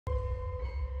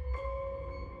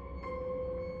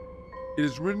It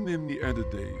is written in the end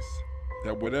of days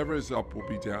that whatever is up will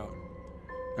be down,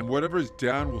 and whatever is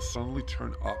down will suddenly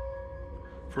turn up.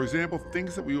 For example,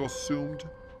 things that we all assumed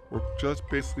were just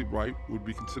basically right would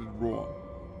be considered wrong.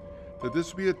 That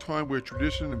this would be a time where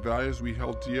tradition and values we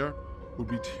held dear would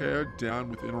be teared down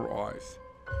within our eyes.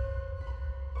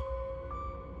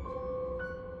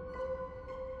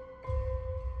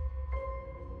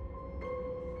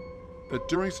 That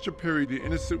during such a period the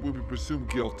innocent would be presumed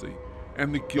guilty,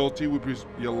 and the guilty would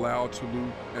be allowed to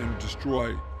loot and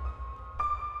destroy.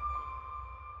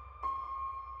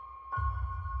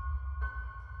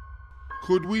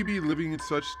 Could we be living in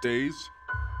such days?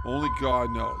 Only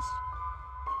God knows.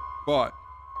 But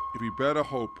if we better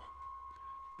hope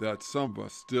that some of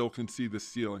us still can see the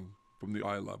ceiling from the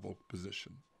eye level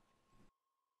position.